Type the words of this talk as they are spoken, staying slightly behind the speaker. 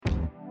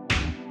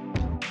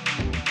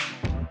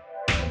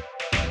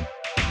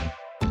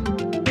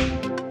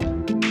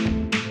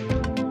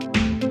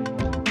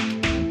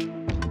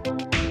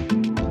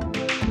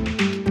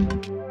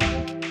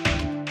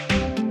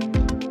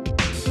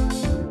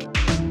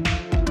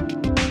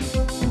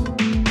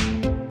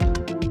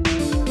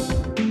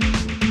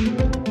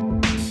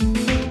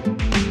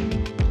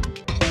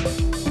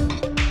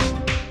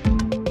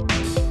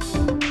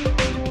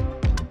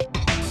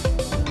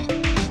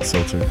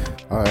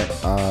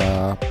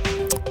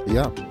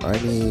Yeah, I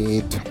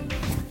need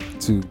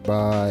to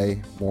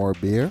buy more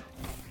beer,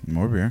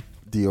 More beer.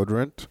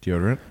 deodorant.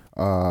 Deodorant.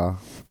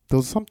 There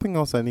was something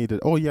else I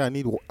needed. Oh yeah, I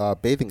need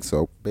bathing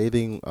soap.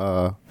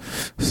 Yeah.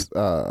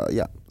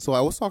 So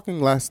I was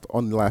talking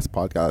on the last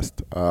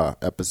podcast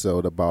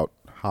episode about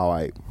how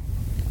I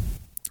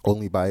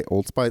only buy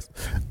Old Spice.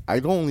 I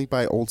don't only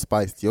buy Old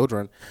Spice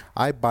deodorant.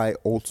 I buy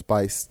Old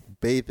Spice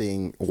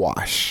bathing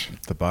wash.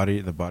 The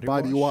body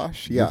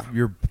wash. Yeah.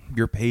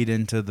 You're paid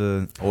into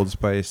the Old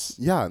Spice.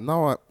 Yeah.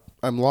 Now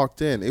I'm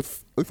locked in.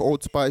 If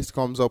Old Spice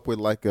comes up with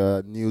like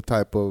a new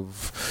type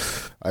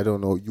of, I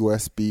don't know,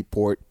 USB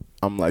port,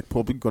 I'm like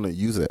probably gonna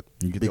use it.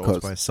 You get the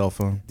Old Spice cell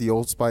phone. The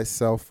Old Spice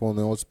cell phone,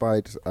 the Old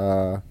Spice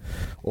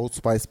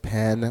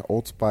pen,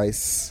 Old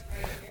Spice,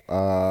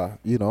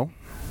 Old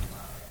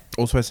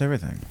Spice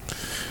everything.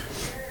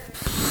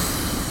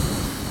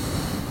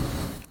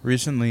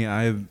 Recently,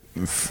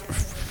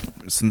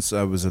 since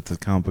I was at the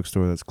comic book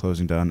store that's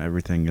closing down,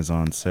 everything is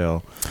on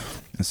sale.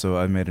 And so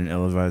I made an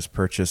ill-advised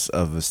purchase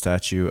of a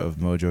statue of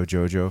Mojo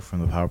Jojo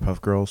from the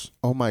Powerpuff Girls.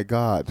 Oh my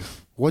God.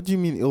 What do you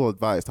mean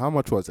ill-advised? How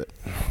much was it?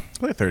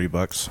 Like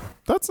 $30.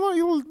 That's not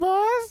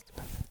ill-advised.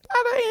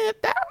 That ain't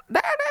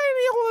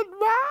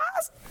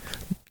ill-advised.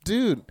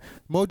 Dude,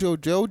 Mojo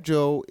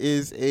Jojo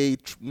is a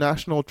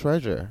national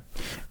treasure.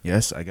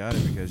 Yes, I got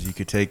it because you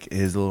could take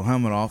his little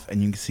helmet off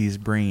and you can see his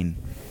brain.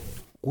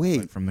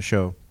 Wait, Like from the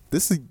show.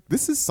 this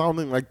is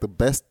sounding like the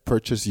best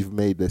purchase you've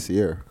made this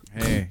year.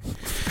 Hey.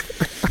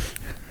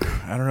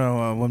 I don't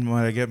know when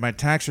I get my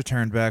tax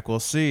return back. We'll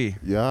see.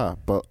 Yeah,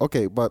 but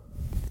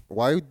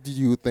why do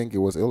you think it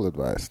was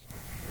ill-advised?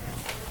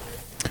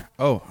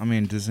 Oh, I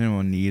mean, does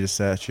anyone need a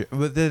statue?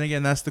 But then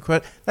again, that's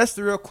the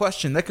real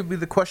question. That could be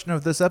the question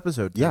of this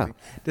episode. Yeah. Toby.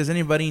 Does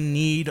anybody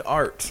need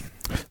art?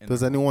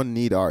 Does anyone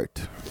need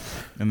art?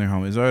 In their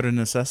home? Is art a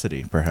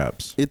necessity,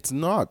 perhaps? It's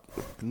not.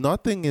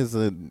 Nothing is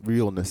a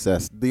real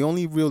necessity. The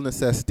only real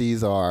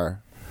necessities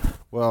are,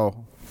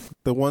 well,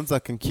 the ones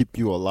that can keep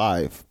you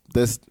alive.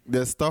 There's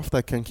stuff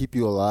that can keep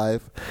you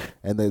alive,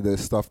 and then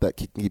there's stuff that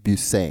can keep you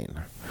sane.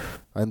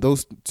 And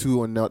those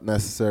two are not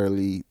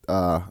necessarily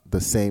the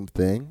same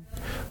thing,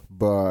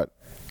 but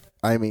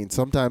I mean,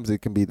 sometimes it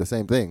can be the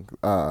same thing.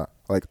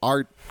 Like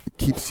art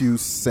keeps you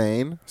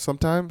sane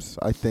sometimes,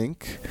 I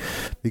think,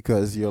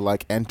 because you're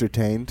like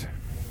entertained,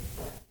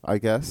 I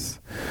guess.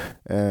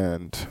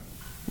 And,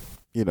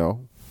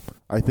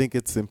 I think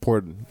it's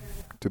important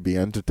to be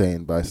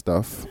entertained by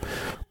stuff,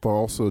 but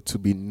also to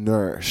be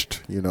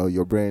nourished.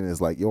 Your brain is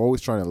like, you're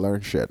always trying to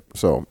learn shit.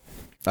 So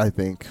I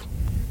think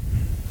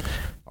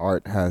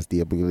art has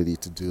the ability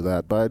to do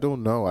that. But I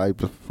don't know. I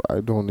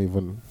don't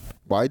even...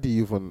 Why do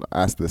you even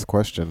ask this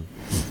question?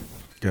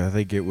 I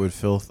think it would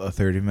fill a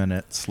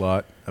 30-minute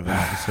slot of an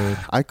episode.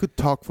 I could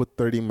talk for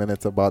 30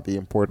 minutes about the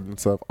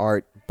importance of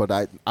art, but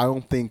I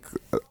don't think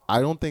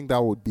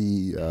that would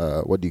be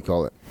what do you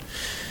call it?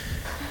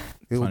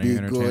 It would be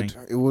good.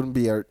 It wouldn't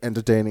be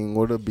entertaining.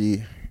 Would it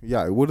be?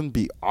 Yeah, it wouldn't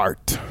be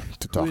art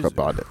to talk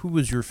about it. Who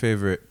was your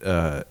favorite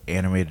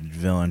animated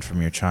villain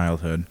from your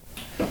childhood?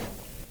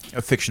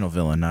 A fictional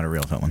villain, not a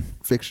real villain.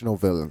 Fictional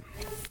villain.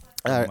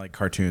 Like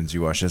cartoons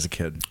you watched as a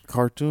kid.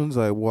 Cartoons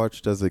I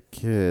watched as a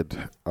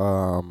kid.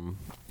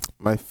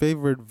 My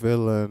favorite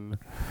villain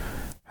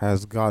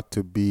has got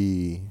to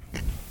be.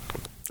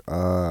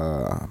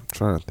 I'm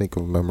trying to think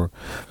of a memory.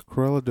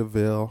 Cruella de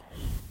Vil.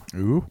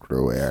 Ooh.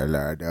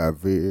 Cruella de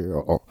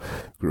Vil.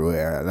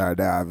 Cruella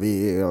de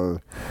Vil.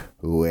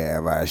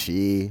 Whoever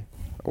she.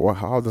 Well,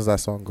 how does that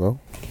song go?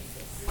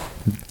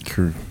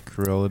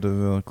 Cruella de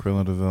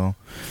Vil.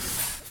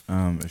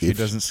 If she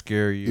doesn't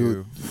scare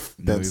you,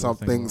 then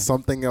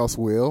something else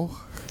will.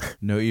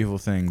 No evil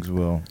things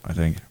will, I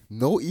think.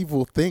 No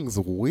evil things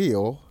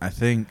will. I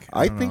think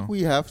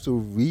we have to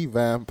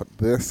revamp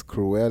this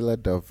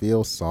Cruella de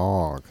Vil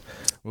song.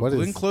 Well,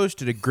 Glenn Close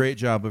did a great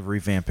job of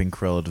revamping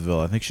Cruella de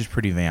Vil. I think she's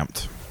pretty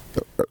vamped.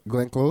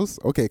 Glenn Close?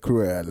 Okay,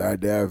 Cruella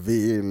de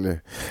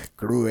Vil.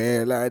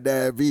 Cruella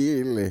de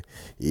Vil.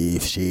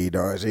 If she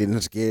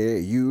doesn't scare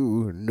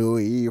you, no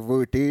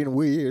evil thing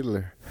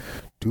will.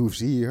 To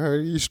see her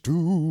is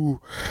to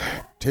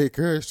take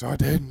a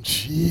sudden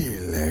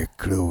chill.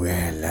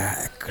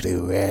 Cruella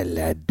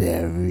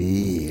de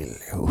Vil.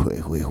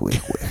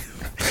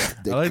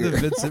 I like the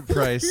Vincent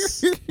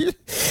Price.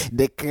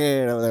 The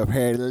curl of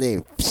her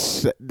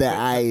lips, the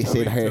eyes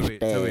in her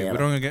stare. We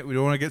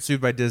don't want to get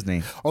sued by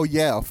Disney. Oh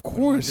yeah, of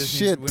course.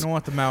 Shit. We don't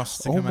want the mouse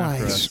to come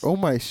after us. Oh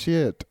my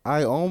shit!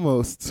 I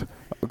almost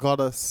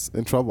got us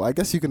in trouble. I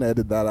guess you can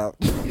edit that out.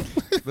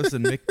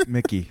 Listen,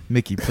 Mickey,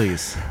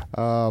 please.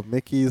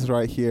 Mickey's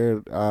right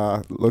here,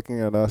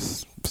 looking at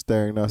us,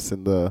 staring us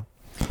in the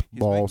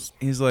balls.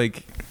 He's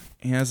like,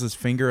 he has his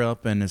finger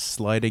up and is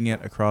sliding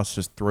it across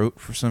his throat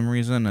for some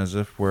reason, as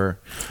if we're.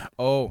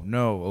 Oh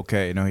no,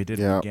 okay, no, he did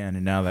it again,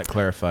 and now that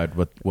clarified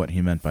what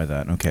he meant by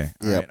that. Okay,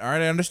 all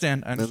right, I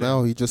understand. And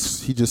now he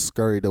just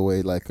scurried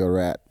away like a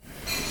rat,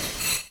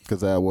 because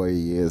that way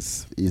he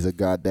is. He's a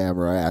goddamn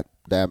rat.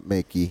 That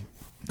Mickey.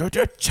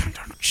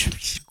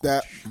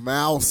 That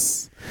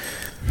mouse.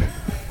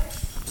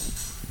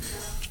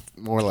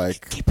 More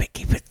like keep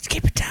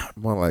it down.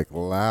 More like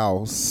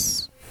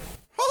Laos.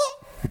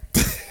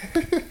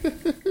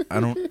 I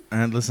don't.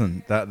 And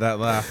listen, that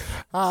laugh.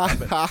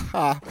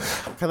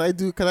 Can I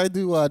do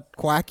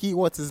Quacky?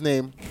 What's his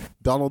name?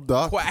 Donald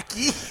Duck.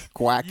 Quacky.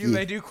 Quacky. You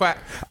may do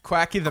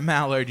Quacky the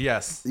Mallard.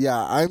 Yes. Yeah,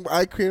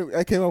 I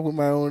came up with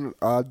my own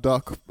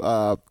duck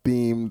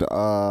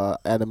themed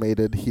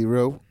animated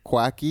hero,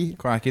 Quacky.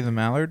 Quacky the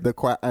Mallard. The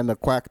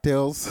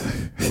Quacktails.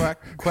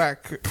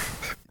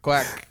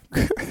 Quack.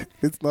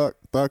 It's not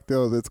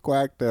Ducktails. It's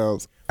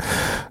Quacktails.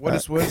 What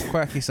does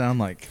Quacky sound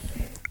like?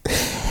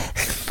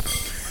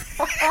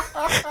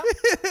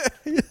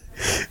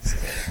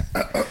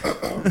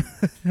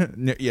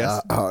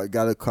 Yes. I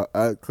gotta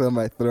clear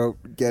my throat.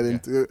 Get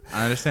into.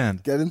 I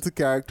understand. Get into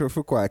character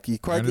for Quacky.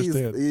 Quacky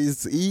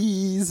he's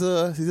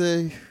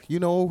a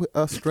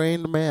a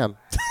strained man.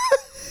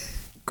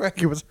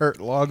 Quacky was hurt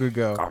long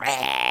ago.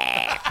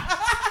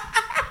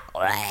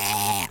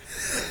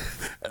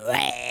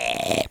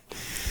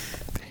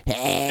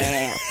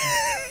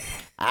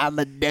 I'm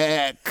a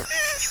duck.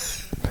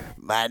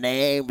 My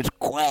name is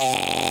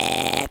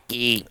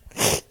Quacky.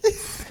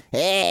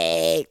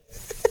 Hey.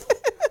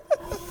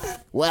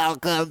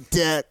 Welcome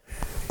to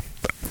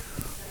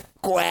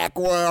Quack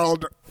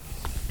World.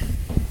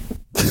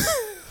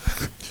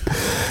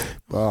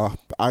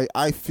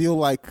 I feel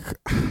like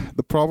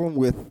the problem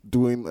with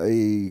doing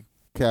a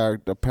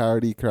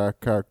parody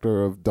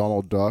character of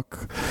Donald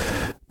Duck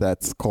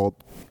that's called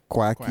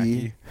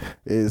Quacky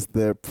is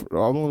the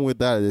problem with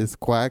that is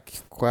quack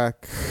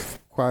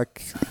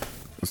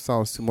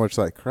sounds too much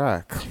like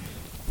crack,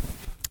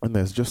 and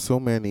there's just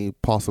so many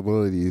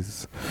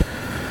possibilities,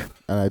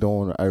 and I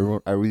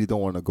really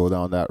don't want to go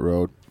down that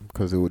road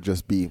because it would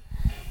just be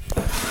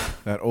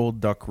that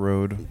old duck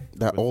road.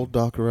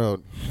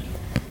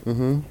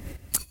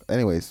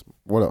 Anyways,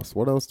 what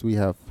else do we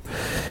have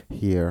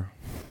here?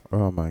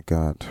 Oh my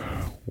god,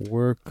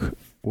 work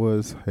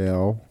was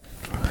hell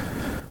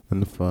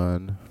and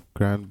fun.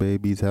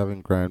 Grandbabies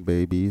having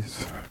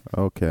grandbabies.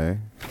 Okay.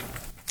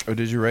 Oh,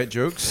 did you write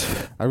jokes?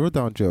 I wrote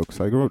down jokes.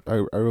 I wrote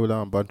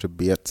down a bunch of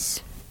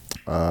bits.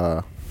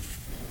 Let's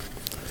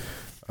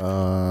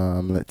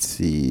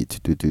see.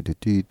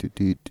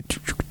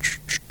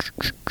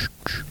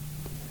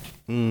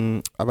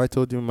 Have I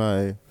told you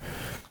my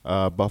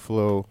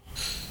Buffalo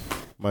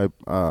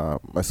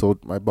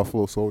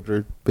Buffalo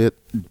Soldier bit?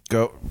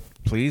 Go,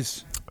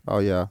 please. Oh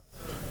yeah.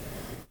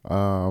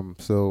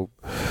 So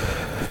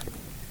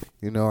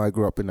I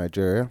grew up in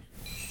Nigeria,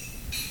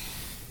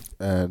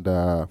 and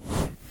I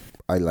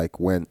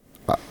went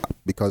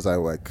because I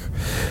went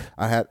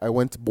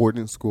to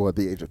boarding school at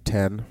the age of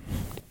 10.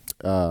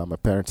 My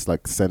parents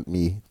sent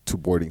me to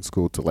boarding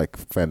school to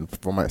fend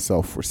for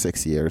myself for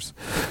 6 years,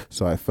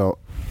 so I felt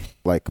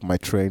like my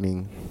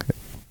training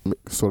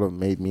sort of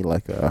made me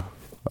like a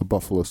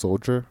Buffalo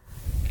Soldier,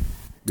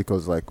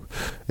 because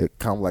it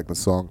kind of like the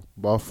song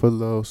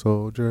Buffalo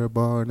Soldier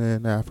born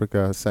in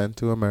Africa, sent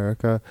to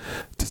America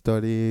to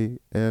study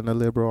in a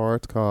liberal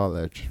arts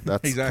college.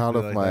 That's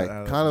exactly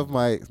kind of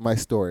my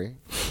story.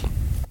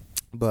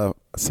 But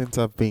since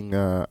I've been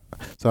I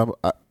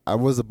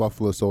was a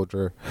Buffalo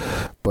Soldier,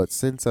 but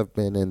since I've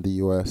been in the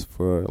US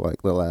for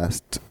the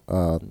last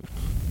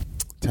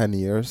 10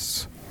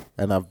 years,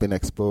 and I've been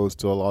exposed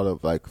to a lot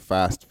of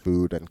fast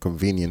food and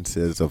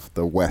conveniences of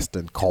the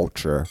Western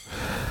culture,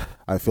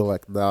 I feel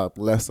like now I'm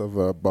less of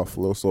a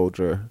Buffalo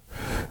Soldier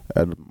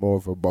and more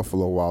of a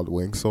Buffalo Wild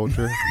Wings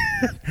soldier.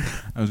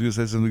 I was going to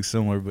say something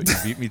similar, but you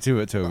beat me to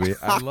it, Toby.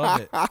 I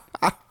love it.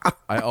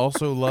 I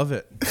also love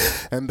it.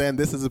 And then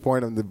this is the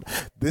point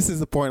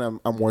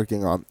I'm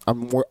working on.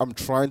 I'm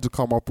trying to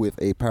come up with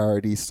a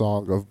parody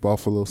song of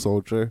Buffalo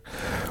Soldier,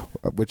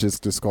 which is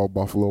just called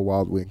Buffalo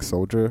Wild Wings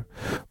Soldier.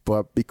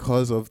 But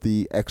because of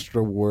the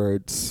extra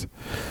words,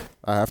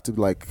 I have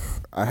to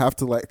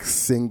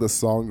sing the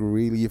song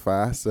really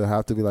fast. So I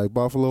have to be like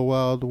Buffalo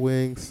Wild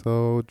Wings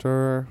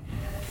Soldier.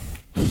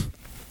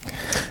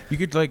 You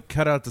could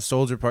cut out the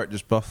soldier part,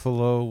 just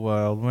Buffalo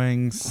Wild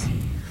Wings,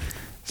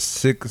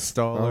 $6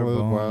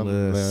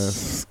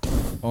 boneless,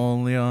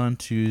 only on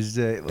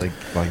Tuesday, like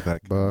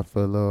that.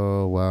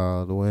 Buffalo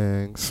Wild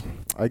Wings.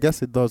 I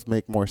guess it does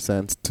make more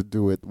sense to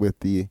do it with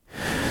the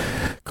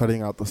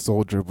cutting out the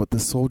soldier, but the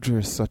soldier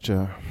is such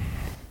a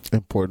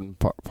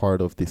important part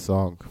of the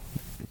song.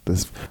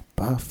 This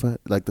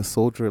the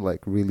soldier,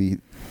 really,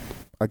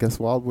 I guess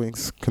Wild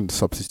Wings can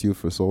substitute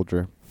for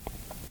soldier.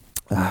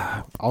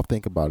 I'll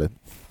think about it.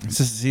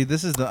 This is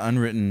the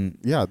unwritten,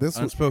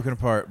 unspoken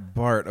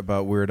part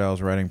about Weird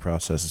Al's writing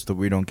process that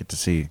we don't get to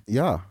see.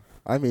 Yeah,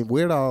 I mean,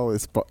 Weird Al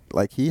is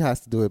he has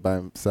to do it by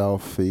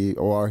himself. He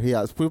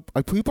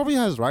probably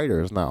has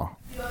writers now,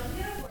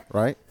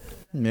 right?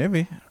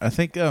 Maybe. I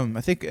think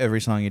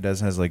every song he does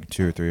has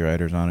 2 or 3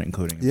 writers on it,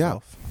 including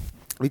himself. Yeah,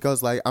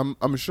 because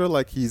I'm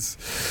sure he's.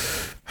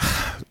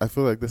 I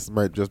feel like this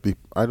might just be,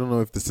 I don't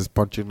know if this is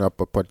punching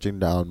up or punching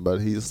down,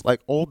 but he's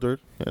older,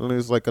 and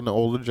he's an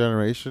older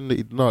generation.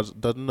 He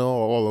doesn't know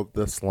all of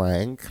the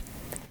slang,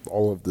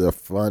 all of the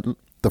fun.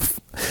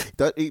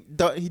 He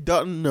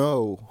doesn't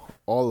know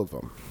all of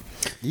them.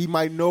 He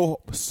might know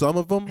some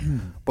of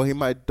them, but he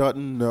might not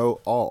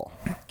know all.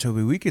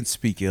 Toby, we can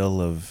speak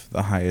ill of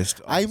the highest.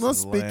 I'm not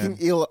speaking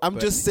ill. I'm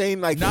just saying,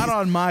 like, not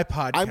on my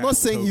podcast. I'm not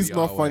saying he's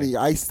not funny.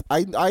 I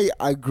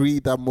agree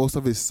that most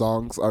of his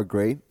songs are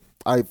great.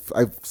 I've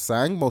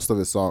sang most of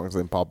his songs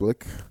in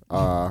public.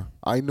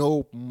 I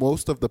know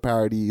most of the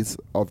parodies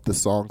of the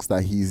songs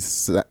that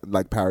he's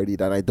like parodied,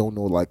 and I don't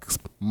know like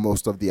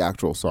most of the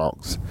actual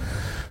songs.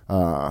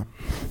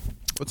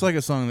 What's like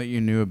a song that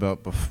you knew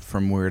about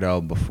from Weird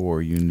Al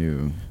before you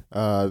knew?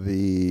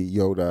 The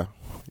Yoda,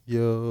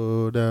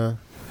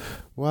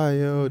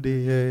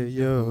 Y-O-D-A,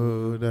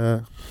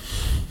 Yoda,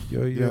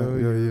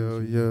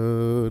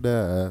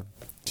 Yoda.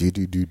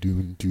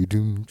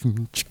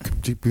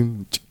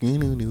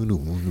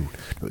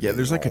 Yeah,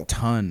 there's like a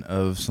ton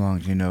of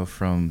songs you know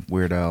from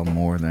Weird Al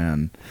more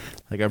than,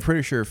 like, I'm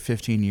pretty sure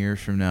 15 years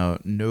from now,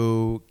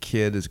 no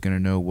kid is gonna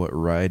know what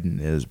Ridin'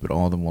 is, but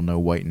all of them will know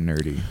White and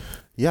Nerdy.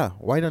 Yeah,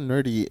 White and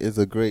Nerdy is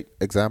a great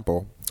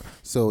example.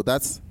 So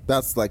that's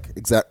like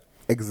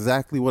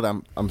exactly what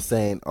I'm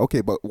saying. Okay,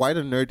 but White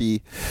and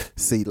Nerdy,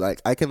 see,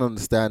 like, I can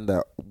understand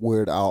that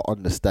Weird Al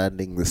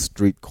understanding the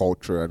street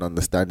culture and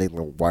understanding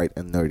the white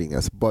and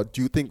nerdiness. But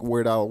do you think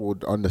Weird Al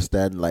would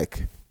understand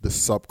like the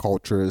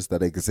subcultures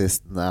that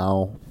exist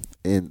now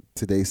in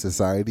today's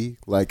society?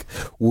 Like,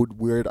 would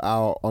Weird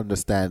Al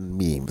understand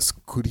memes?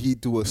 Could he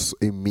do a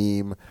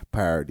meme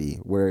parody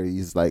where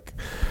he's like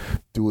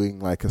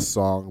doing like a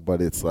song,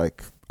 but it's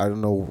like, I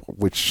don't know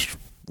which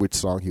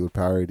song he would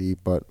parody,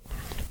 but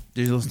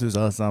did you listen to his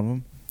last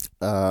album?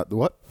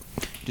 What?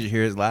 Did you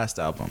hear his last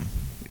album?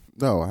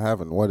 No, I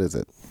haven't. What is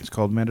it? It's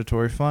called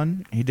Mandatory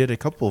Fun. He did a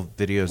couple of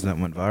videos that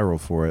went viral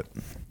for it.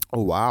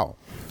 Oh, wow.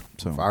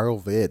 So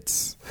viral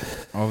vids.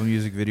 All the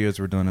music videos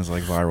were done as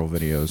like viral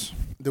videos.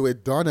 They were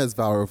done as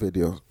viral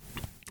videos.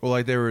 Well,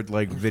 like they were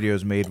like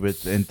videos made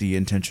with the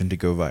intention to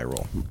go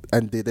viral.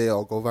 And did they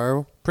all go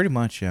viral? Pretty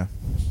much, yeah.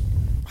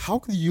 How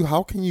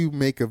can you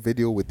make a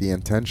video with the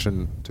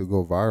intention to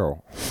go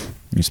viral?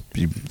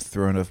 You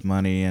throw enough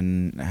money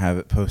and have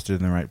it posted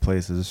in the right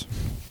places.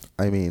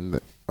 I mean,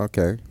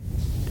 okay.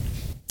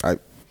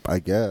 I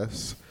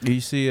guess.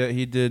 You see,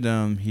 he did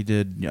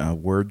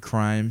word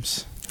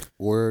crimes.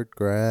 Word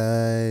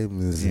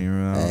crimes.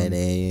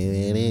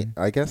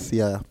 I guess,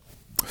 yeah.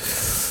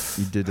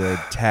 He did a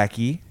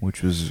Tacky,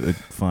 which was a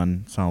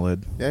fun,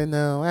 solid. I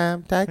know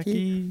I'm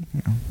tacky.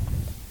 Yeah.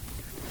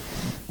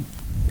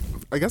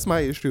 I guess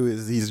my issue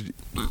is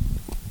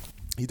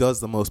he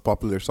does the most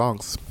popular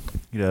songs.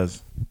 He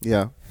does.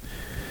 Yeah.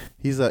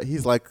 He's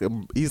like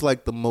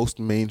the most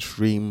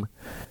mainstream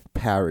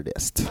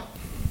parodist,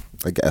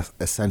 I guess,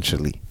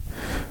 essentially.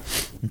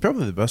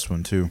 Probably the best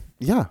one too.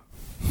 Yeah.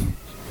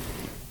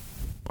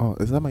 Oh,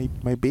 is that my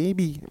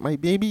baby? My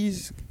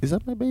baby's... Is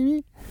that my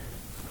baby?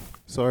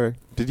 Sorry.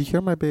 Did you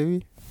hear my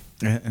baby?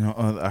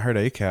 I heard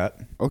a cat.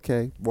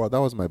 Okay. Well,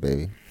 that was my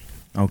baby.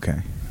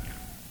 Okay.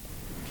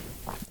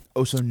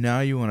 Oh, so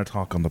now you want to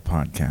talk on the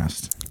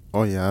podcast?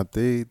 Oh yeah,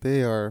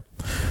 they are.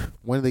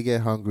 When they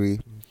get hungry,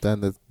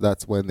 then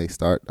that's when they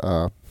start,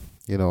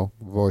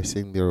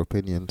 voicing their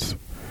opinions.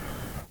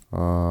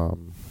 But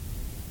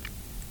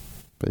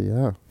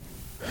yeah,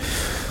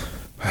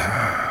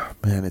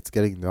 man, it's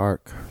getting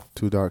dark.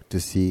 Too dark to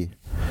see.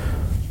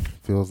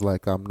 Feels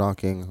like I'm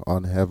knocking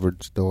on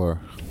heaven's door.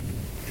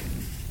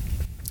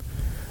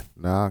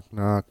 Knock,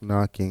 knock,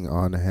 knocking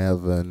on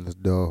heaven's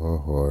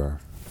door.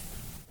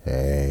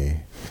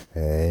 Hey.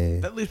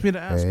 That leads me to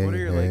ask, what are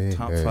your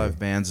top 5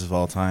 bands of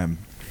all time?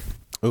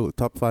 Oh,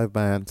 top 5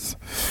 bands.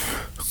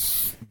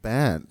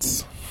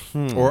 Bands.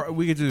 Or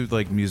we could do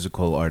like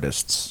musical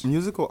artists.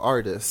 Musical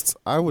artists.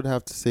 I would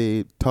have to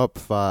say top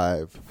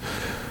 5.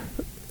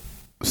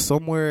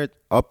 Somewhere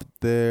up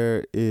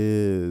there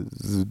is...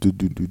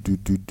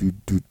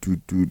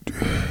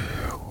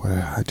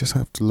 I just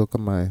have to look at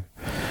I'm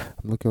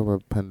looking at my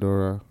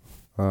Pandora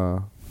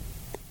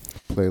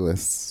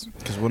playlists.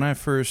 Because when I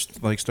first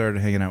started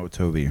hanging out with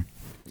Toby,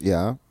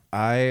 yeah,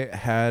 I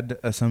had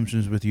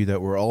assumptions with you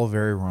that were all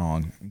very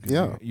wrong.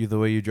 Yeah, you the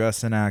way you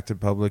dress and act in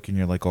public, and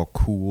you're like all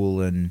cool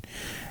and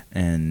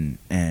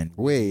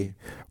wait,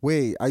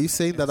 are you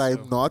saying that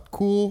I'm not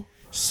cool?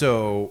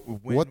 So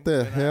what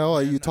the hell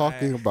are you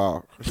talking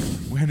about?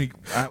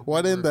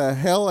 What in the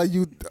hell are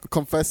you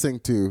confessing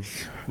to?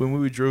 When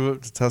we drove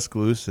up to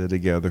Tuscaloosa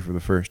together for the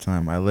first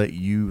time, I let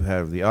you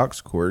have the aux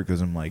cord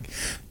because I'm like,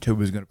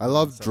 Toby's gonna. I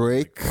love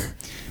Drake.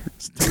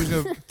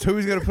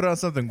 Toby's gonna put on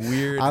something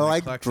weird. I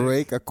like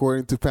Drake,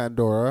 according to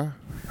Pandora.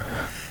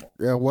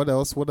 Yeah. What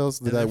else? What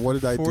did I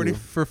do?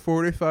 For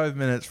 45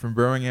 minutes from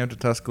Birmingham to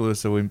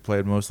Tuscaloosa, we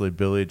played mostly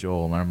Billy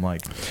Joel, and I'm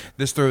like,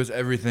 this throws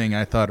everything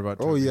I thought about.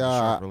 Oh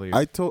yeah,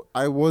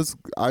 I was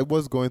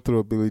going through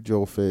a Billy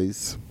Joel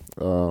phase,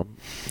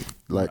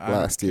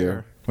 last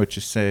year. What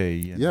you say?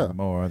 Yeah.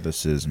 More.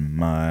 This is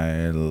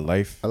my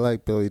life. I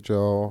like Billy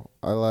Joel.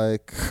 I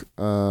like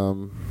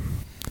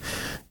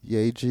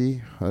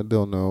Yeji. I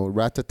don't know.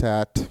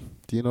 Rat-a-tat.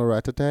 Do you know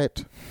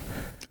Rat-a-tat?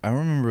 I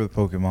remember the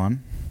Pokemon.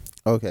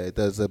 Okay,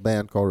 there's a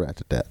band called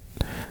Rat-a-tat.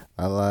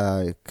 I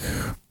like,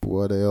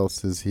 what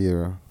else is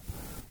here?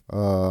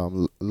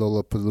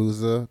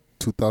 Lollapalooza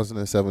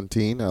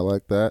 2017. I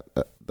like that.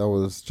 That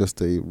was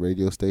just a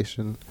radio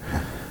station.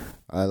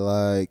 I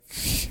like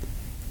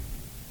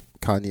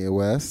Kanye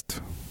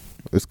West.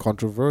 It's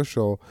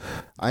controversial.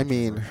 I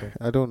mean,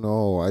 I don't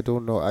know.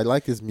 I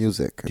like his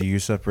music. Do you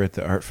separate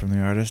the art from the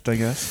artist, I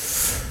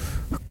guess?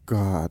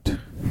 God.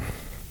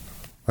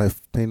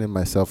 I've painted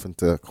myself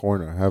into a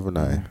corner, haven't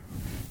I?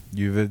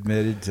 You've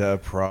admitted to a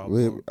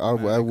problem. I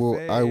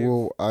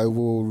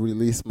will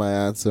release my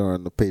answer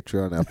on the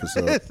Patreon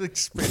episode.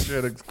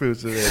 Patreon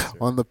exclusive answer.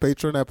 On the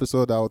Patreon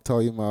episode, I will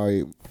tell you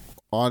my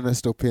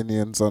honest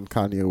opinions on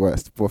Kanye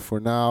West. But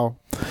for now,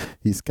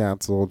 he's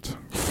canceled.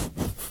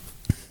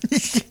 He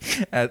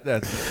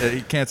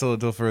canceled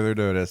until further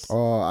notice.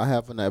 Oh, I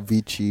have an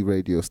Avicii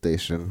radio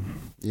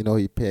station. You know,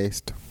 he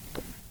paced.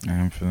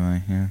 I'm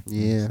familiar.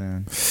 Yeah.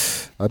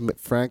 I met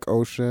Frank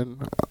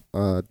Ocean.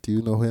 Do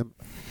you know him?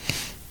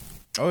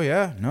 Oh,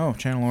 yeah. No,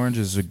 Channel Orange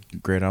is a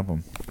great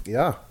album.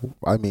 Yeah.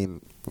 I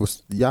mean,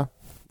 you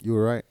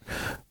were right.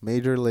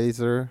 Major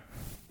Lazer.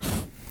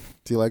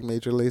 Do you like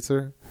Major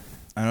Lazer?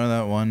 I know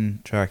that one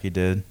track he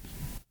did.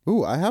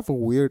 Ooh, I have a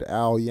Weird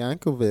Al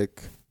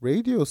Yankovic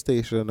radio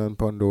station in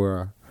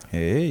Pandora.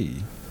 Hey.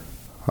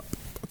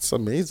 That's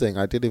amazing.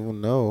 I didn't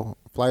even know.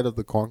 Flight of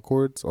the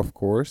Conchords, of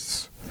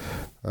course.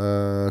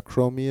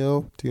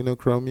 Chromeo. Do you know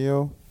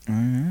Chromeo?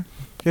 Mm-hmm.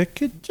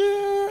 Get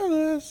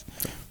jealous.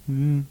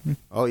 Mm-hmm.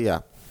 Oh, yeah.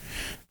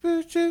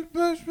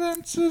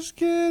 Spencer's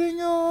getting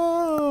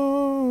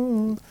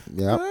old.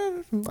 Yep.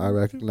 I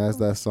recognize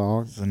that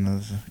song. It's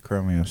another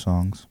Chromeo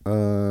songs.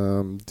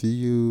 Do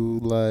you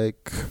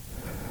like...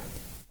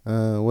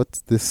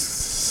 what's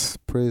this?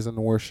 Praise and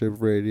worship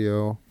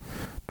radio,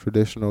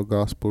 traditional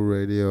gospel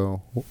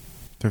radio.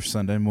 There's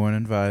Sunday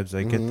morning vibes.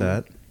 I get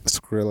that.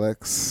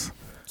 Skrillex.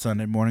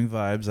 Sunday morning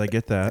vibes. I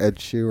get that. Ed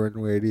Sheeran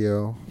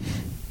radio.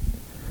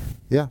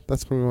 Yeah,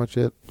 that's pretty much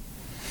it.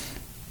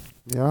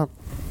 Yeah.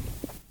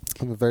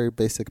 I'm a very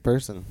basic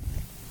person.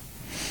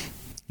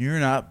 You're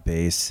not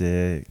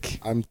basic.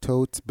 I'm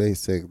totes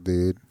basic,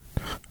 dude.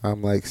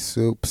 I'm like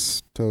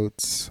soups,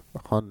 totes,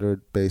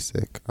 100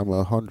 basic. I'm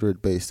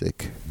 100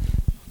 basic.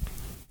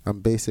 I'm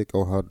basic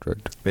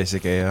 100.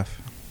 Basic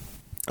AF.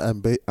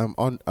 I'm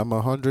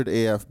 100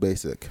 AF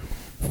basic.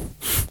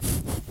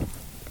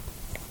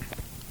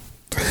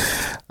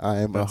 I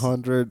am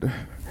 100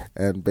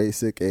 and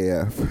basic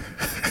AF.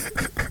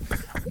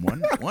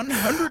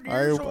 100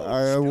 years old.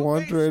 I am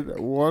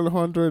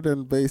 100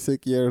 and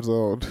basic years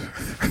old.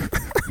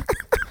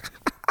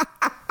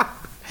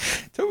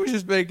 Toby's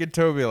just making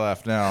Toby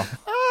laugh now.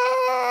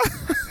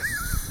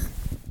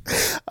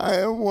 I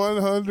am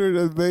 100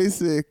 and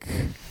basic.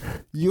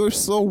 You're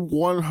so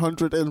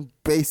 100 and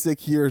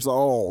basic years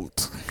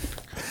old.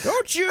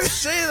 Don't you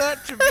say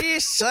that to me,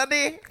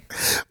 Sonny.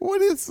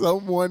 What if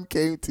someone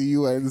came to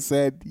you and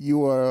said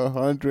you are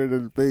 100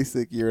 and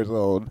basic years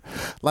old?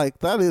 Like,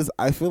 that is,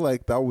 I feel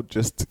like that would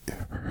just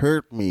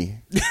hurt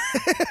me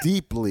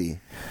deeply.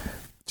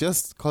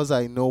 Just because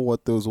I know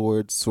what those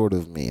words sort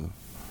of mean.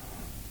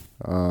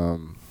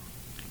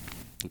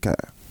 Okay.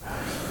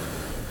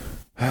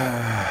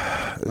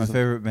 My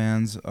favorite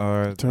bands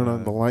are... Turn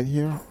on the light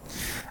here.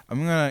 I'm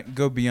gonna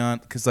go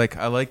beyond because, like,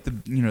 I like the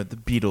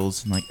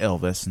Beatles and like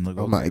Elvis and the.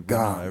 Oh my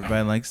God!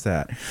 Everybody likes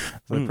that.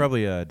 So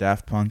probably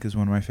Daft Punk is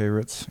one of my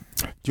favorites.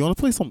 Do you want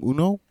to play some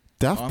Uno?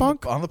 Daft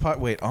Punk on the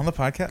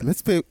podcast.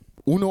 Let's play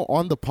Uno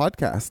on the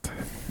podcast.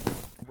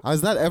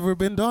 Has that ever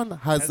been done?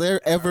 Has there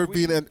ever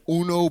been an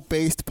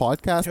Uno-based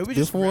podcast Toby before?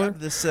 Just grabbed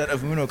this set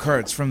of Uno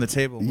cards from the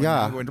table. We're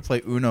now going to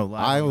play Uno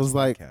live. I was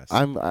like,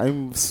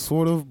 I'm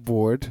sort of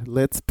bored.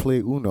 Let's play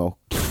Uno.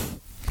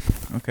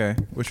 Okay,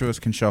 which of us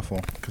can shuffle?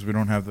 Because we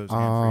don't have those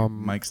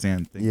mic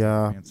stand things.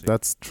 Yeah,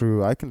 that's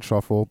true. I can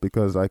shuffle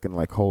because I can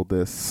like hold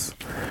this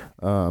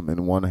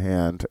in one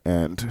hand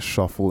and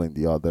shuffle in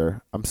the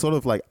other. I'm sort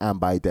of like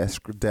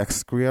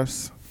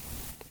ambidextrous.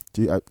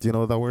 Do you know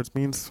what that word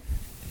means?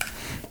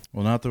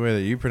 Well, not the way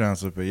that you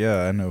pronounce it, but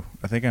yeah, I know.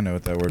 I think I know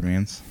what that word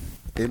means.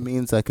 It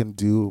means I can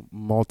do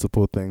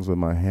multiple things with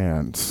my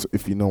hands,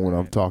 if you know what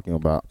I'm talking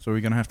about. So we're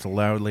going to have to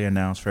loudly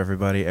announce for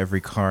everybody every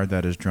card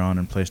that is drawn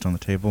and placed on the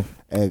table?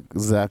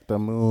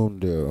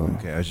 Exactamundo.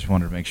 Okay, I just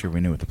wanted to make sure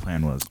we knew what the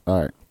plan was.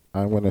 All right.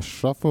 I'm going to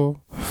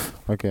shuffle.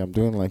 Okay, I'm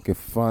doing like a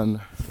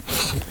fun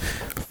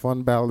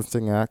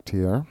balancing act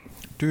here.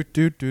 We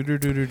don't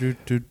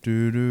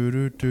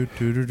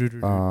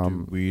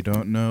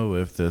know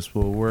if this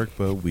will work,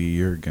 but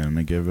we are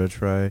gonna give it a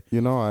try.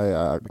 You know,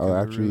 I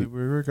actually,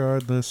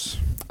 regardless,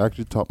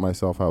 actually taught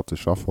myself how to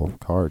shuffle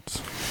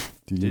cards.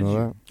 Did you know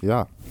that?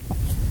 Yeah.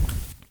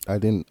 I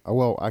didn't.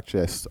 Well,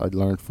 actually, I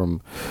learned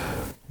from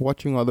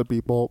watching other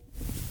people.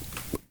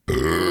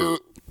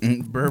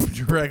 Burp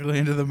directly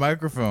into the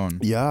microphone.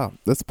 Yeah,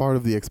 that's part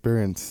of the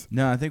experience.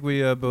 No, I think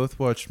we both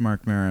watched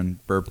Mark Maron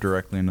burp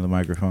directly into the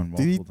microphone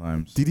multiple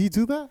times. Did he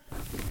do that?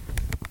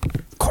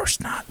 Of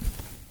course not.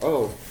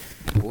 Oh.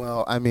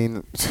 Well, I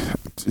mean,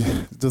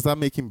 does that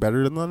make him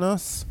better than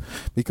us?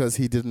 Because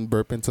he didn't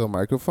burp into a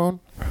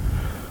microphone?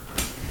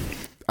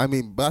 I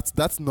mean,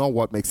 that's not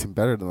what makes him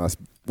better than us.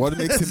 What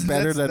makes him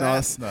better than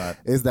us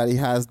is that he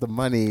has the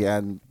money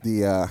and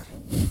the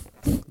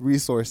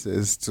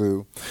resources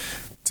to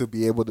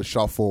be able to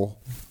shuffle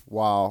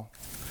while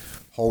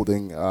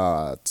holding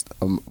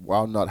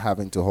while not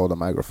having to hold a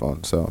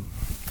microphone. So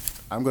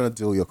I'm gonna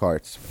deal your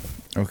cards.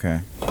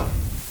 Okay.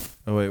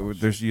 Oh wait,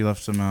 you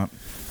left some out.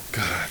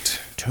 God,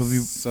 Toby,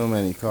 so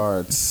many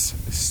cards.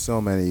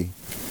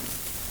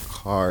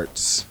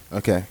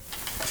 Okay.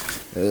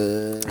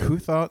 Who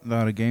thought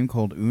that a game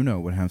called Uno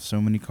would have so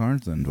many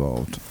cards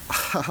involved?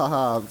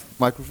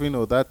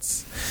 Microfino,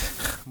 that's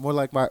more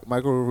like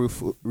micro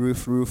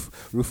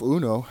roof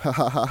Uno.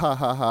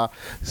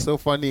 So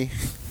funny.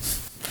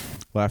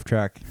 Laugh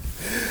track.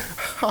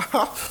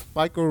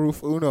 Micro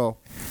roof Uno.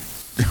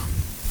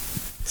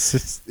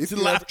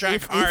 Laugh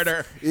track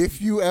harder.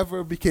 If you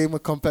ever became a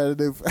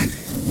competitive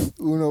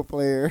Uno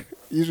player,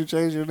 you should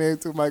change your name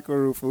to Micro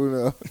roof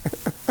Uno.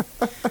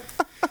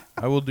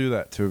 I will do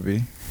that,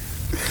 Toby.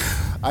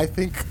 I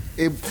think,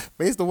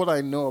 based on what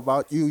I know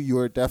about you, you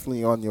are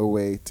definitely on your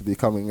way to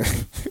becoming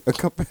a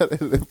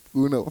competitive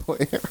Uno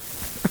player.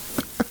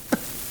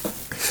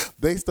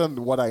 Based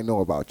on what I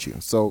know about you.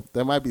 So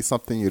there might be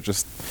something you're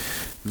just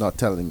not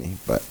telling me,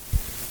 but...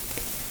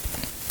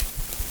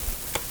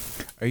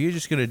 Are you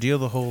just going to deal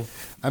the whole...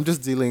 I'm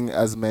just dealing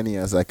as many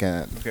as I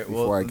can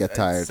before I get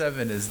tired.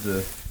 7 is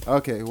the...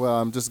 Okay, well,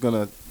 I'm just going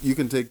to... You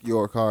can take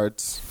your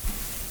cards.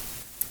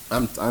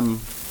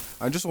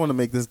 I just want to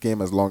make this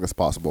game as long as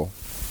possible.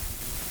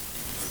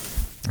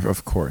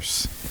 Of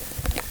course.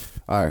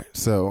 All right,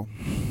 so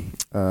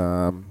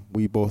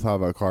we both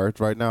have our cards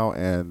right now,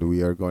 and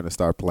we are going to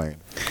start playing.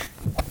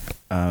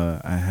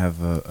 I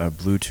have a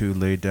blue 2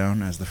 laid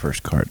down as the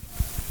first card.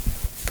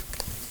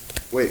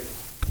 Wait.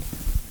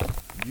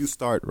 You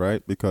start,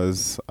 right?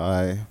 Because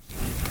I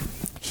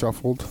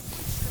shuffled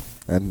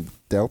and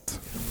dealt.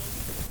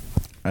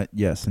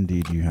 Yes,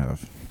 indeed, you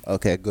have.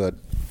 Okay, good.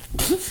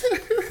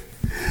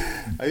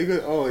 Are you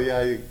good? Oh,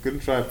 yeah, you're going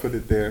to try and put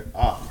it there.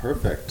 Ah,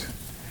 perfect.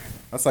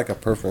 That's like a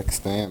perfect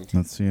stand.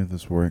 Let's see if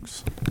this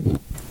works.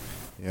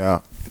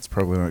 Yeah. It's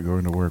probably not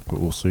going to work, but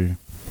we'll see.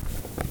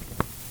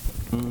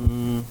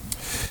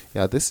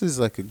 Yeah, this is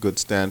like a good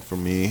stand for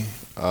me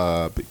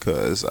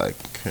because I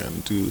can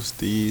do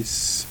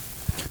these.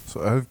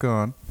 So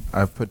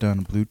I've put down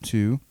a blue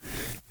 2.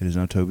 It is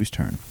now Toby's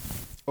turn.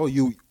 Oh,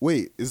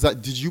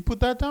 did you put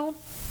that down?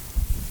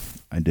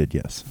 I did,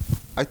 yes.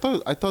 I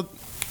thought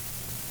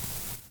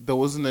there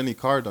wasn't any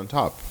card on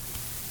top.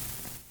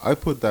 I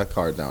put that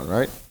card down,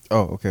 right?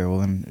 Oh, okay. Well,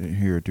 then,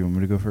 here, do you want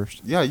me to go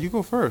first? Yeah, you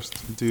go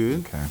first,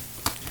 dude. Okay.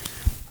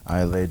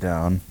 I lay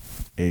down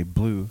a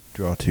blue,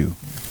 draw 2.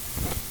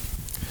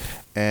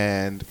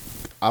 And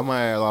am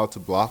I allowed to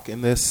block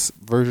in this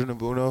version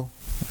of Uno?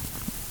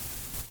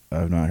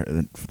 I've not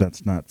heard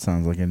that.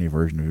 Sounds like any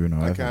version of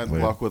Uno. I can't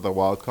block with a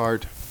wild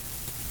card.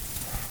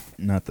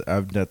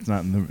 That's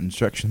not in the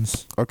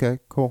instructions. Okay,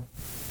 cool.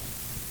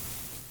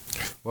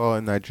 Well,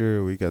 in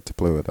Nigeria, we get to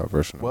play with our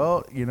version.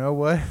 Well, you know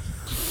what?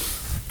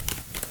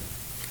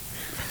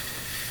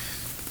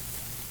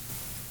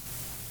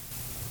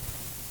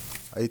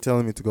 Are you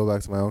telling me to go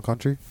back to my own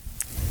country?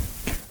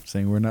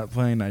 Saying we're not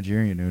playing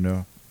Nigerian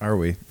Uno, are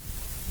we?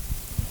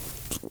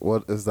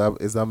 What is that?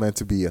 Is that meant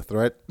to be a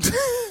threat?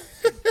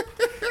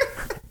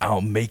 I'll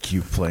make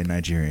you play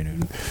Nigerian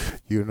Uno.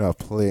 You're not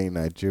playing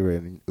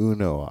Nigerian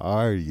Uno,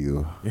 are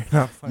you? You're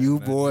not playing You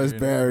boys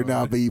better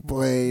not be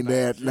playing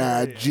that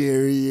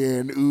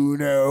Nigerian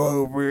Uno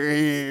over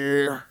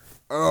here.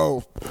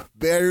 Oh,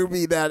 better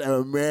be that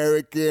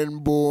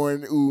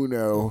American-born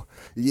Uno.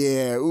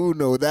 Yeah,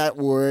 Uno, that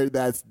word,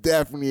 that's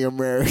definitely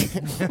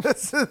American.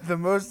 That's the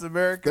most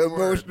American The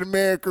most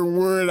American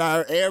word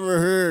I've ever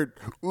heard.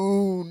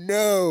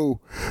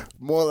 Uno.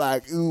 More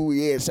like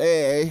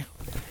USA.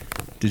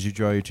 Did you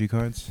draw your 2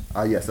 cards?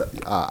 Yes,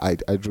 I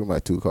drew my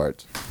 2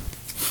 cards.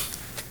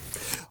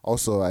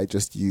 Also, I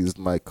just used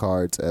my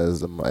cards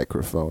as a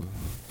microphone.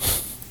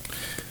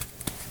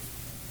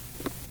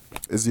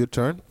 Is your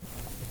turn?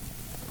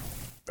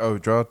 Oh,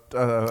 draw.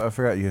 I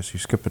forgot. Yes, you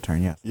skipped a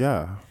turn. Yes.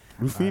 Yeah.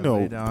 I Rufino.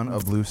 lay down a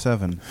blue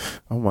 7.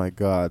 Oh my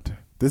God.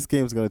 This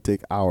game's going to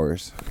take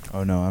hours.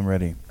 Oh no, I'm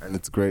ready. And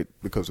it's great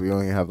because we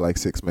only have like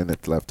 6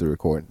 minutes left to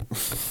record.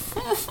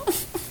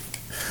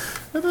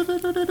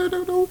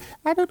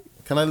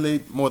 Can I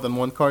lay more than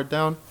 1 card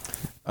down?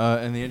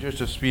 In the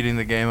interest of speeding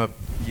the game up,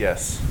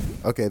 yes.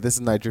 Okay, this is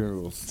Nigerian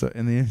rules. So,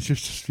 in the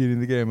interest of speeding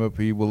the game up,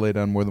 he will lay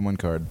down more than 1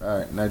 card. All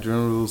right,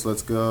 Nigerian rules.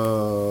 Let's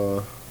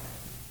go.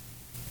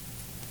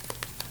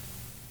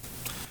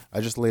 I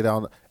just laid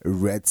down a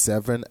red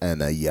 7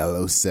 and a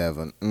yellow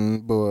 7.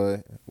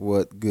 Boy,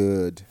 what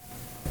good.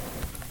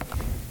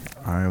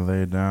 I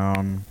lay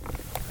down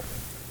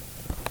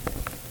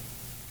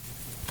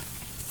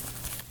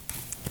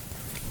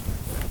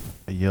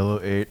a yellow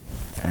 8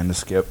 and a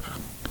skip.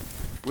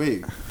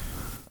 Wait,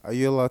 are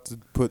you allowed to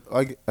put,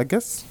 I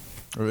guess?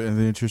 In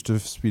the interest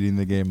of speeding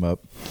the game up.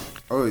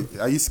 Oh,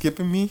 are you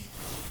skipping me?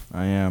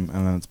 I am,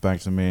 and then it's back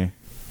to me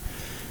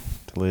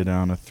to lay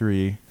down a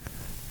 3.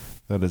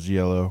 That is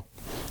yellow.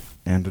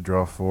 And to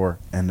draw 4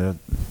 and a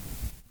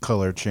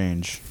color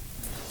change.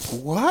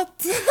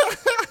 What?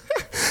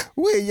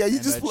 Wait, yeah, you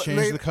And just I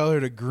changed the color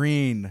to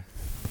green.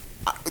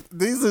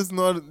 This is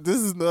not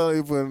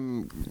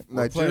even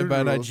We're Nigerian playing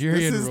by rules.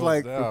 Nigerian This is rules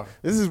like now.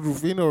 this is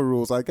Rufino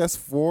rules. I guess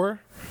 4.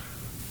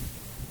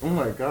 Oh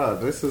my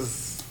god, this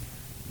is.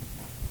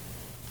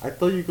 I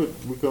thought we could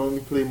only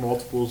play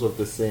multiples of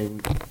the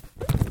same.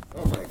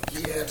 Oh my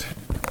god,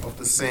 of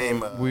the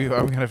same. Are we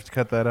gonna have to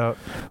cut that out?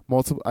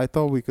 I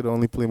thought we could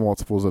only play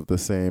multiples of the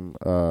same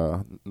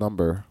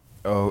number.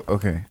 Oh,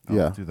 okay.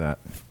 Yeah. I'll do that.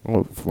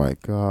 Oh my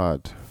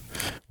god.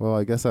 Well,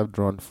 I guess I've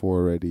drawn 4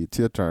 already. It's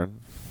your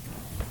turn.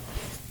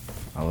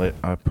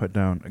 I'll put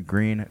down a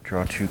green,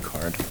 draw 2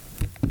 card.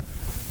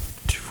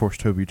 To force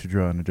Toby to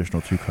draw an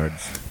additional 2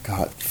 cards.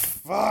 God,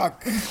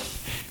 fuck.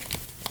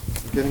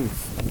 I'm getting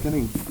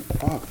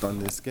fucked on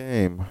this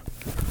game.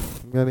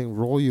 I'm getting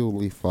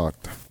royally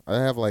fucked. I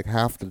have like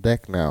half the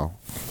deck now.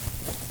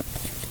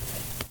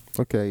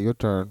 Okay, your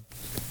turn.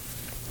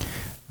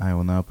 I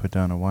will now put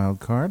down a wild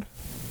card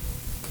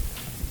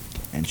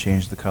and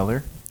change the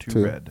color to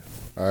 2. red.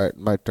 Alright,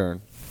 my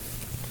turn.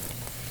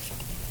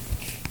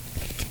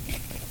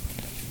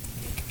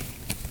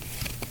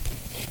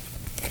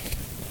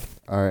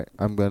 Alright,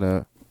 I'm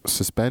gonna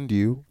suspend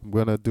you. I'm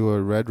gonna do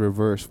a red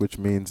reverse, which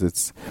means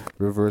it's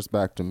reverse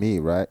back to me,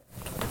 right?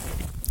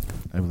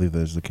 I believe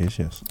that is the case,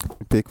 yes.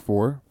 Pick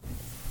 4.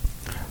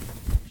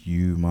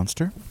 You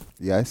monster?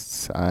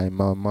 Yes, I'm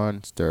a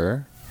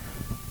monster.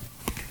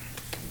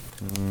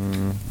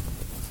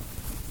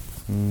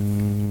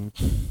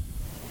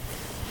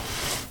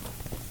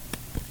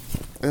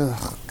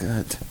 Ugh,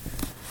 God.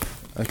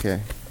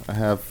 Okay, I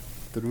have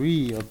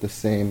 3 of the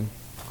same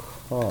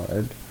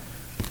card.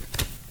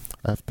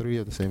 I have 3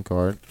 of the same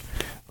card.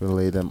 We'll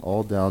lay them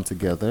all down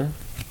together.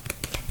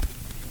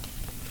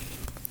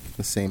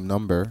 The same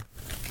number.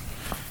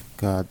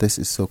 God, this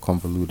is so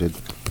convoluted.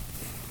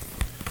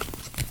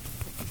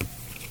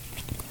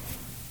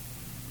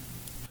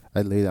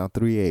 I lay down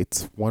 3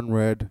 8s. 1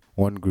 red,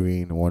 1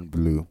 green, 1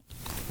 blue.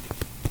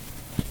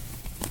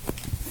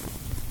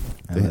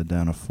 I let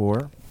down a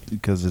 4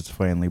 because it's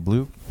finally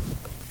blue.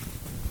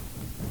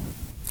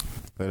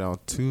 Lay down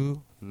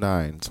 2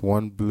 9s.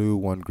 1 blue,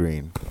 1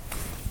 green.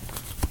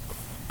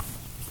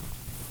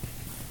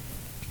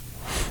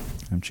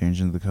 I'm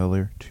changing the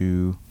color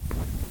to...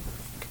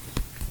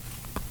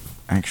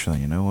 Actually,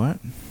 you know what?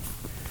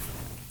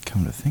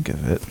 Come to think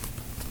of it,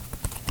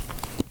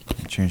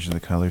 I'm changing the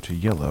color to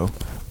yellow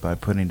by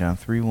putting down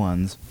 3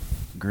 1s,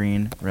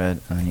 green,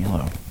 red, and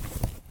yellow.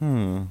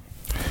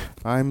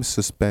 I'm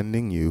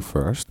suspending you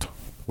first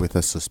with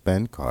a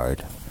suspend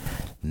card.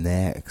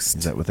 Next.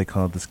 Is that what they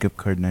call it, the skip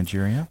card in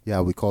Nigeria? Yeah,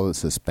 we call it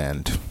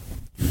suspend.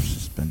 You're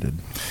suspended.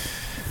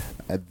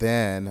 And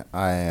then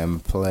I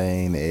am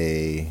playing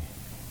a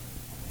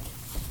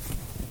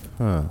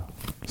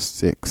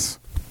 6.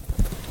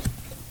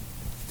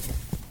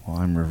 Well,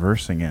 I'm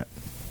reversing it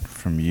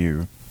from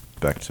you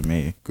back to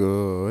me,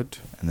 Good.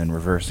 and then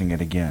reversing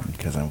it again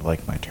because I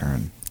like my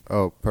turn.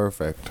 Oh,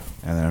 perfect.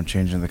 And then I'm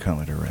changing the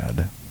color to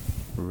red.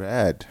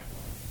 Red.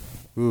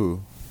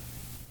 Ooh.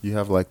 You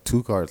have like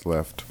 2 cards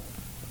left.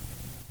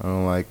 I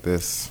don't like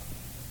this.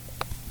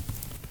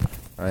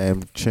 I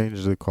am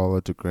changing the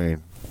color to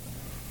green.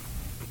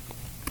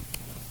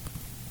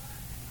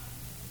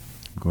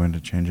 I'm going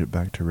to change it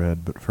back to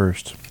red, but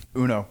first,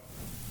 Uno.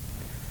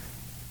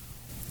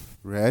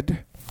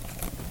 Red?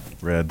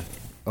 Red.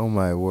 Oh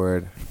my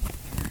word.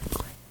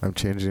 I'm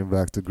changing it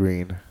back to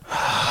green.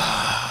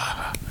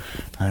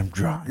 I'm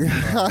drawing.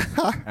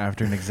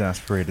 After an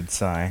exasperated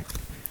sigh.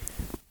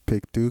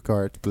 Pick 2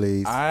 cards,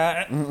 please.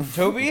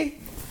 Toby?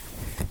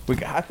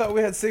 I thought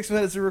we had 6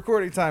 minutes of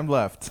recording time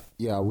left.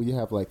 Yeah, we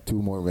have like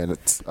 2 more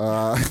minutes.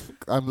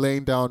 I'm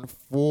laying down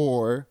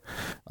 4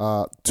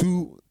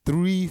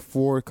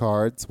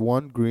 cards.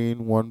 1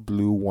 green, 1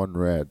 blue, 1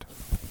 red.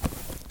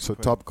 So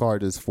top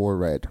card is 4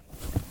 red.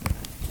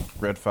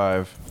 Red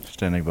 5,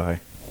 standing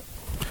by.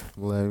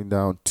 I'm laying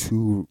down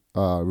 2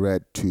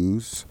 red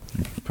 2s.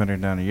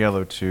 Putting down a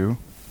yellow 2.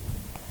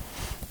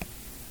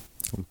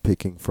 I'm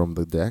picking from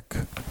the deck.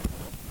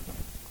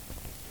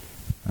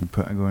 I'm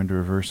going to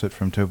reverse it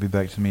from Toby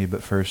back to me,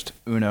 but first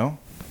Uno,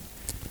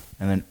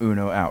 and then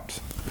Uno out.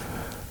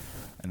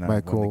 And then I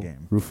won Michael the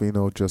game.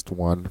 Rufino just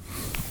won.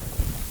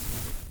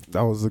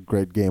 That was a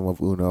great game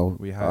of Uno.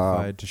 We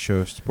high-fived to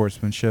show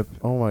sportsmanship.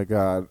 Oh my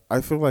god.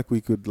 I feel like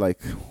we could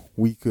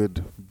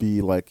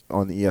be like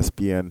on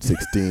ESPN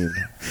 16.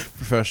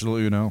 Professional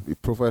Uno.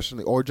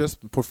 Professionally, or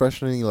just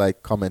professionally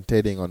like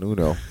commentating on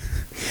Uno.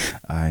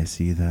 I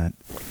see that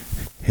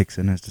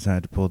Hickson has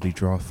decided to pull the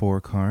draw 4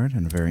 card,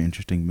 and a very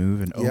interesting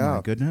move. And oh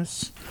my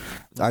goodness,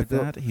 look at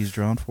that, he's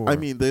drawn 4. I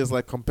mean, there's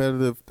like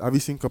competitive. Have you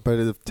seen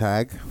competitive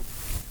tag?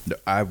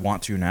 I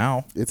want to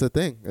now. It's a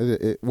thing.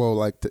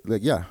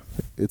 Yeah,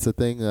 it's a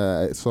thing.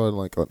 I saw it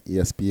like on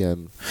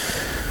ESPN,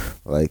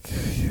 like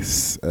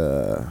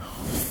ESPN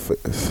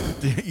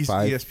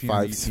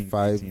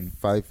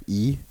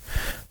 5E.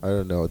 I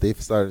don't know.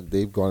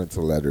 They've gone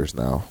into letters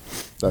now.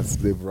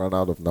 They've run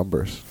out of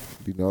numbers.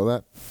 Do you know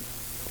that?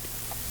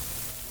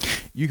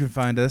 You can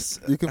find us.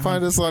 You can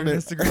find us on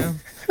Instagram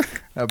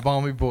at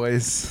Balmy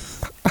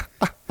Boys.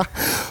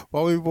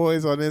 Balmy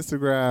Boys on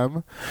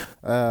Instagram,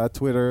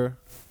 Twitter,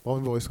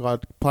 Balmy Boys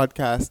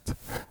Podcast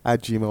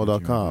at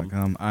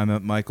gmail.com. I'm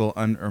at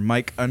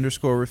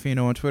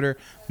Mike_Rufino on Twitter,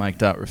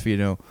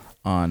 Mike.Rufino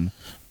on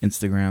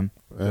Instagram.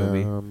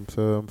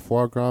 So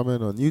Foie Gras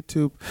on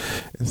YouTube,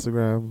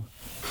 Instagram,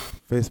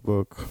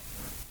 Facebook,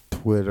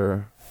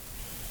 Twitter,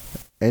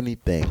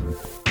 anything.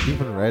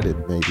 Even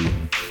Reddit, maybe.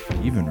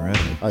 Even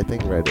Reddit. I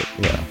think Reddit,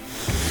 yeah.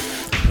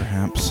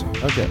 Perhaps.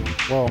 Okay,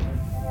 well,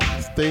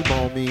 stay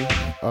balmy.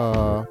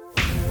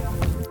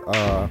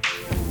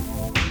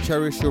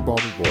 Cherish your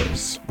balmy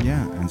boys.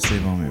 Yeah, and stay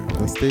balmy.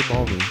 And stay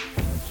balmy.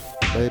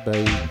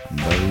 Bye-bye.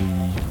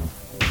 Bye.